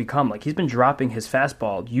fastball's become, like, he's been dropping his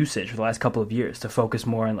fastball usage for the last couple of years to focus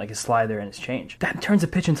more on like his slider and his change. That turns a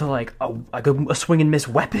pitch into like a swing and miss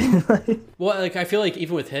weapon. Well, like, I feel like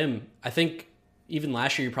even with him, I think even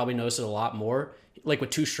last year you probably noticed it a lot more. Like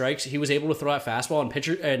with 2 strikes, he was able to throw out fastball, and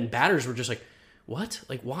pitcher and batters were just like, what?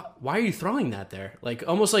 Like, why are you throwing that there? Like,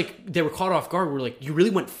 almost like they were caught off guard. We're like, you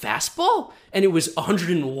really went fastball? And it was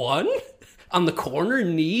 101? On the corner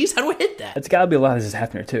knees? How do I hit that? It's got to be a lot of this is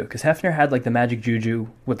Hefner, too. Because Hefner had, like, the magic juju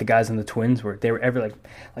with the guys on the Twins where they were ever,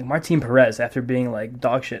 like Martin Perez, after being, like,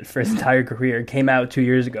 dog shit for his entire career, came out 2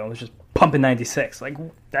 years ago and was just pumping 96. Like,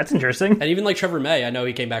 that's interesting. And even, like, Trevor May, I know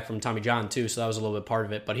he came back from Tommy John, too, so that was a little bit part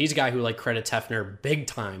of it. But he's a guy who, like, credits Hefner big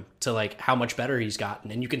time to, like, how much better he's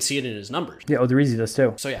gotten. And you can see it in his numbers. Yeah, Odorizzi does,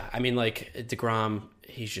 too. So, yeah, I mean, like, DeGrom,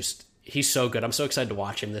 he's so good. I'm so excited to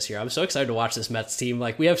watch him this year. I'm so excited to watch this Mets team.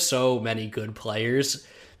 Like, we have so many good players.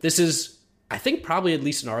 This is, I think, probably at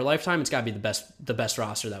least in our lifetime, it's got to be the best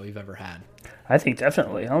roster that we've ever had. I think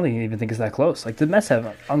definitely. I don't even think it's that close. Like, the Mets have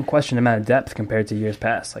an unquestioned amount of depth compared to years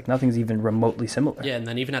past. Like, nothing's even remotely similar. Yeah, and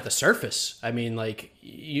then even at the surface, I mean, like,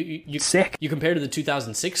 you sick. You compare to the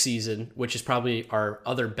 2006 season, which is probably our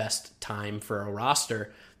other best time for a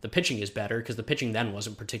roster. The pitching is better because the pitching then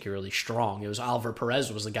wasn't particularly strong. It was Oliver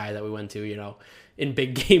Perez was the guy that we went to, you know, in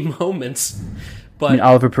big game moments. But I mean,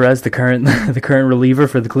 Oliver Perez, the current reliever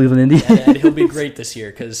for the Cleveland Indians. And he'll be great this year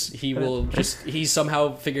because he's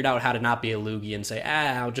somehow figured out how to not be a loogie and say,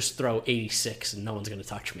 I'll just throw 86 and no one's going to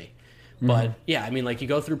touch me. Mm-hmm. But yeah, I mean, like, you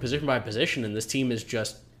go through position by position and this team is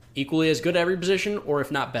just equally as good at every position, or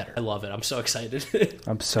if not better. I love it. I'm so excited.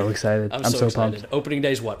 I'm so excited. I'm so excited. Pumped. Opening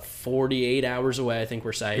day is 48 hours away, I think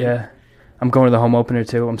we're saying. Yeah. I'm going to the home opener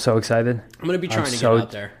too. I'm so excited. I'm going to be trying to get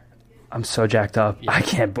out there. I'm so jacked up. Yeah. I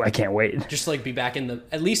can't wait. Just like be back in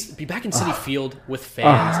Citi Field with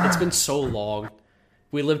fans. It's been so long.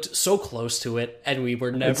 We lived so close to it, and we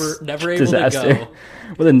were never able to go.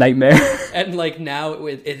 What a nightmare. And like now,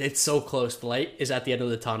 it's so close. The light is at the end of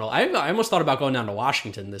the tunnel. I almost thought about going down to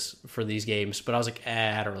Washington for these games, but I was like,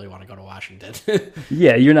 I don't really want to go to Washington.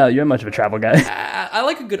 Yeah, you're not much of a travel guy. I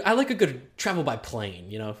like a good travel by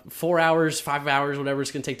plane. You know, 4 hours, 5 hours, whatever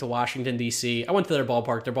it's gonna take to Washington D.C. I went to their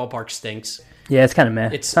ballpark. Their ballpark stinks. Yeah, it's kind of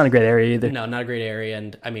meh. It's not a great area either. No, not a great area.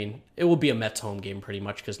 And, I mean, it will be a Mets home game pretty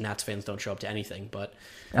much because Nats fans don't show up to anything. But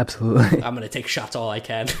absolutely, I'm going to take shots all I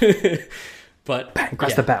can. But bang,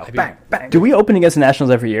 across the bow. Bang, bang. Do we open against the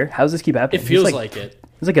Nationals every year? How does this keep happening? It feels like it.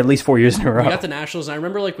 It's like at least 4 years in a row. We got the Nationals, and I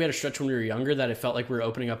remember like we had a stretch when we were younger that it felt like we were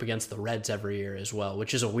opening up against the Reds every year as well,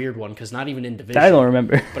 which is a weird one because not even in division. I don't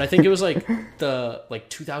remember. But I think it was like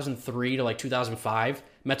 2003 to like 2005.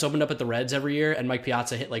 Mets opened up at the Reds every year, and Mike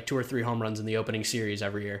Piazza hit like 2 or 3 home runs in the opening series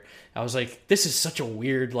every year. I was like, this is such a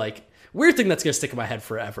weird thing that's gonna stick in my head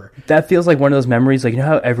forever. That feels like one of those memories, like, you know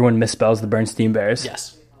how everyone misspells the Bernstein Bears?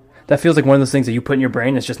 Yes. That feels like one of those things that you put in your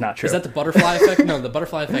brain. It's just not true. Is that the butterfly effect? No, the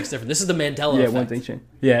butterfly effect's different. This is the Mandela effect. One thing changed.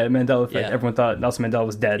 Yeah, Mandela effect. Yeah. Everyone thought Nelson Mandela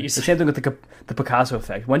was dead. The same thing with the Picasso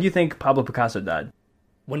effect. When do you think Pablo Picasso died?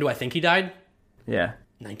 When do I think he died? Yeah.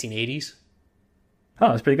 1980s. Oh,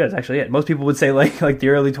 that's pretty good. It's actually it. Most people would say like the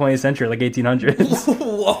early 20th century, like 1800s.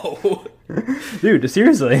 Whoa. Dude,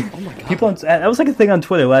 seriously. Oh my God. People, that was like a thing on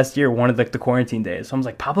Twitter last year, one of the quarantine days. So I was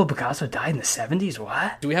like, Pablo Picasso died in the 70s?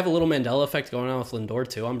 What? Do we have a little Mandela effect going on with Lindor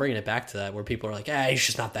too? I'm bringing it back to that where people are like, he's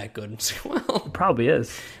just not that good. Well, It probably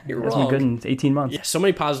is. You're It's wrong. been good in 18 months. yeah, so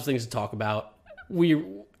many positive things to talk about.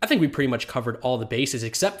 I think we pretty much covered all the bases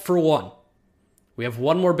except for one. We have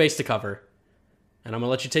one more base to cover. And I'm going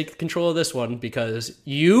to let you take control of this one because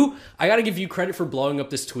I got to give you credit for blowing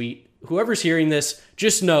up this tweet. Whoever's hearing this,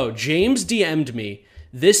 just know James DM'd me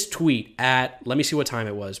this tweet at, let me see what time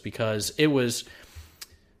it was because it was,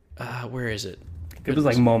 where is it? It was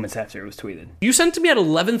like moments after it was tweeted. You sent it to me at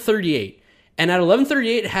 11:38, and at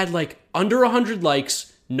 11:38 it had like under 100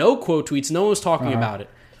 likes, no quote tweets, no one was talking about it.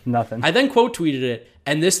 Nothing. I then quote tweeted it,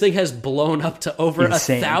 and this thing has blown up to over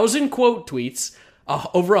Insane. 1,000 quote tweets,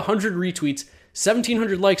 over 100 retweets,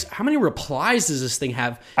 1,700 likes. How many replies does this thing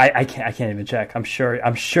have? I can't even check. I'm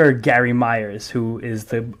sure Gary Myers, who is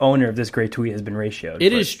the owner of this great tweet, has been ratioed.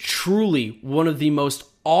 It is truly one of the most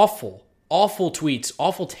awful tweets,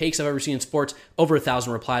 awful takes I've ever seen in sports. Over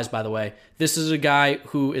 1,000 replies, by the way. This is a guy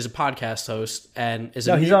who is a podcast host and is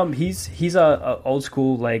he's a old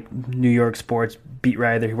school like New York sports beat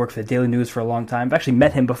writer. He worked for the Daily News for a long time. I've actually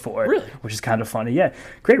met him before, Really? which is kind of funny. Yeah,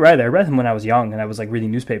 great writer. I read him when I was young and I was like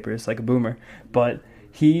reading newspapers like a boomer. But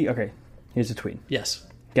here's a tweet. Yes.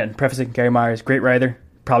 Again, prefacing Gary Myers, great writer,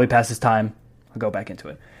 probably past his time. I'll go back into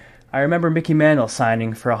it. I remember Mickey Mantle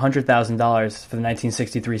signing for $100,000 for the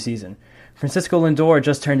 1963 season. Francisco Lindor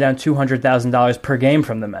just turned down $200,000 per game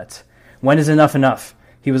from the Mets. When is enough?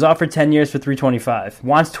 He was offered 10 years for $325,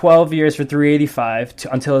 wants 12 years for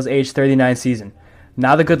 $385 until his age 39 season.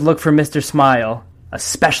 Not a good look for Mr. Smile,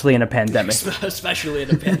 especially in a pandemic. Especially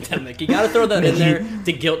in a pandemic. You got to throw that in there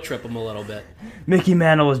to guilt trip him a little bit. Mickey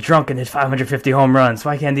Mantle was drunk and hit 550 home runs.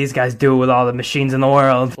 Why can't these guys do it with all the machines in the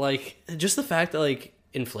world? Like, just the fact that,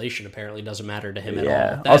 inflation apparently doesn't matter to him at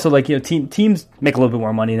all. Also, teams make a little bit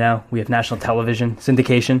more money now. We have national television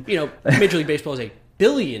syndication. Major League Baseball is $1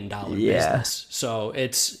 billion business. So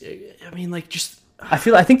it's,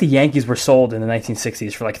 I think the Yankees were sold in the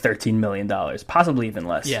 1960s for like $13 million, possibly even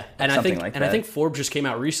less. Yeah, and something like that. I think Forbes just came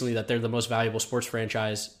out recently that they're the most valuable sports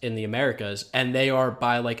franchise in the Americas, and they are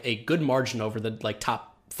by a good margin over the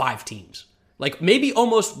top 5 teams. Maybe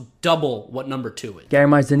almost double what number 2 is. Gary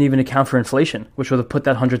Myers didn't even account for inflation, which would have put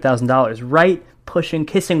that $100,000 right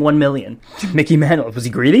kissing $1 million. Mickey Mantle, was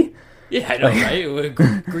he greedy? Yeah, I know, right?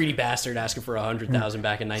 Greedy bastard asking for $100,000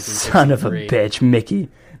 back in 1963. Son of a bitch, Mickey.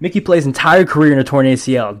 Mickey played his entire career in a torn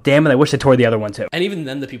ACL. Damn it, I wish they tore the other one too. And even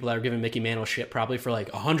then, the people that were giving Mickey Mantle shit probably for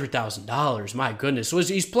 $100,000. My goodness,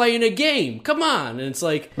 he's playing a game. Come on, and it's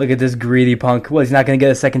like, look at this greedy punk. Well, he's not going to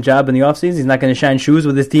get a second job in the offseason. He's not going to shine shoes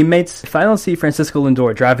with his teammates. If I don't see Francisco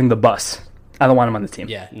Lindor driving the bus, I don't want him on the team.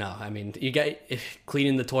 Yeah, no, you get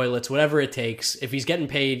cleaning the toilets, whatever it takes. If he's getting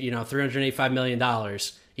paid, $385 million,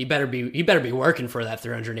 he better be working for that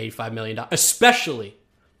 $385 million, especially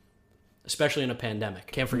in a pandemic.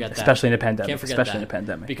 Can't forget that. Especially in a pandemic. Can't forget especially that. in a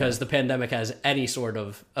pandemic. Because the pandemic has any sort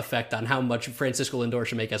of effect on how much Francisco Lindor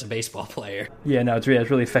should make as a baseball player. Yeah, no, it's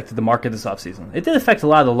really affected the market this offseason. It did affect a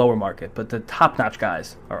lot of the lower market, but the top-notch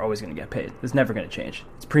guys are always going to get paid. It's never going to change.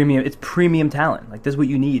 It's premium talent. This is what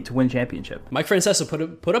you need to win a championship. Mike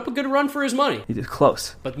Francesa put up a good run for his money. He did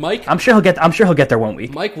close. But Mike, I'm sure he'll get there one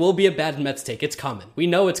week. Mike will be a bad Mets take. It's coming. We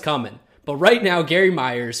know it's coming. But right now, Gary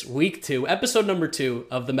Myers, week 2, episode number 2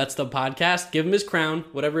 of the Mets Dub podcast, give him his crown,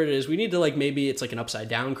 whatever it is. We need to maybe it's an upside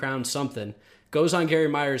down crown, something. Goes on Gary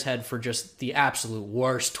Myers' head for just the absolute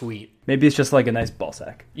worst tweet. Maybe it's just a nice ball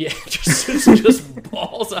sack. Yeah, just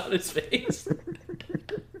balls on his face.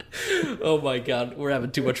 Oh my God, we're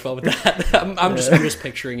having too much fun with that. I'm just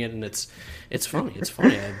picturing it, and it's funny. It's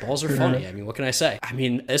funny. Balls are funny. What can I say?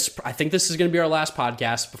 I think this is going to be our last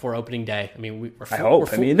podcast before opening day. I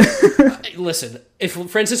hope. Listen, if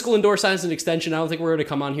Francisco Lindor signs an extension, I don't think we're going to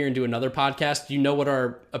come on here and do another podcast. You know what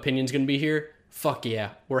our opinion's going to be here? Fuck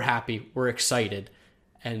yeah, we're happy. We're excited.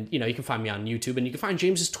 And, you can find me on YouTube, and you can find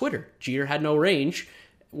James's Twitter. Jeter Had No Range.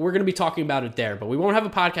 We're going to be talking about it there, but we won't have a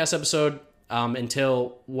podcast episode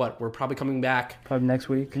until what? We're probably coming back. Probably next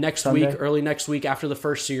week. Early next week after the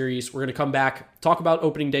first series. We're going to come back, talk about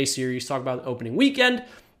opening day series, talk about the opening weekend,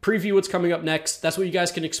 preview what's coming up next. That's what you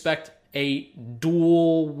guys can expect. A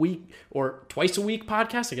dual week or twice a week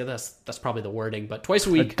podcast. I guess that's probably the wording, but twice a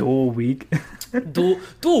week. A dual week.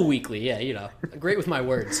 dual weekly. Yeah, great with my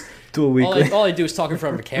words. Dual weekly. All I do is talk in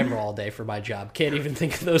front of a camera all day for my job. Can't even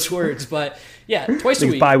think of those words, but yeah, twice a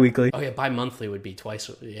week. Bi-weekly. Oh yeah, bi-monthly would be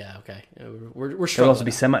twice. Yeah, okay. We're It'll struggling. also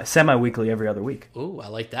be semi-weekly every other week. Ooh, I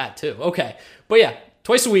like that too. Okay, but yeah.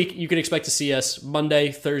 Twice a week, you can expect to see us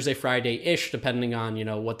Monday, Thursday, Friday-ish, depending on,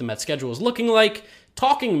 what the Mets schedule is looking like.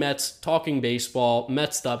 Talking Mets, talking baseball,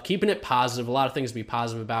 Mets stuff, keeping it positive. A lot of things to be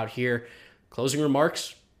positive about here. Closing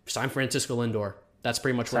remarks, sign Francisco Lindor. That's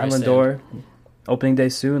pretty much where I stand. Lindor, opening day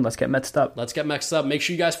soon. Let's get Metsed up. Let's get Metsed up. Make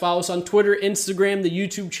sure you guys follow us on Twitter, Instagram, the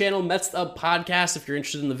YouTube channel, Metsed Up Podcast. If you're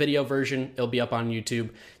interested in the video version, it'll be up on YouTube.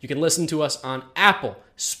 You can listen to us on Apple,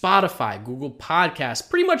 Spotify, Google Podcasts,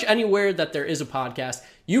 pretty much anywhere that there is a podcast,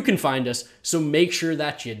 you can find us. So make sure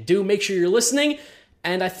that you do. Make sure you're listening.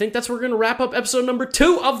 And I think that's where we're going to wrap up episode number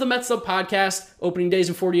 2 of the Mets Up Podcast. Opening days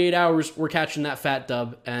in 48 hours. We're catching that fat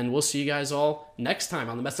dub. And we'll see you guys all next time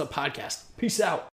on the Mets Up Podcast. Peace out.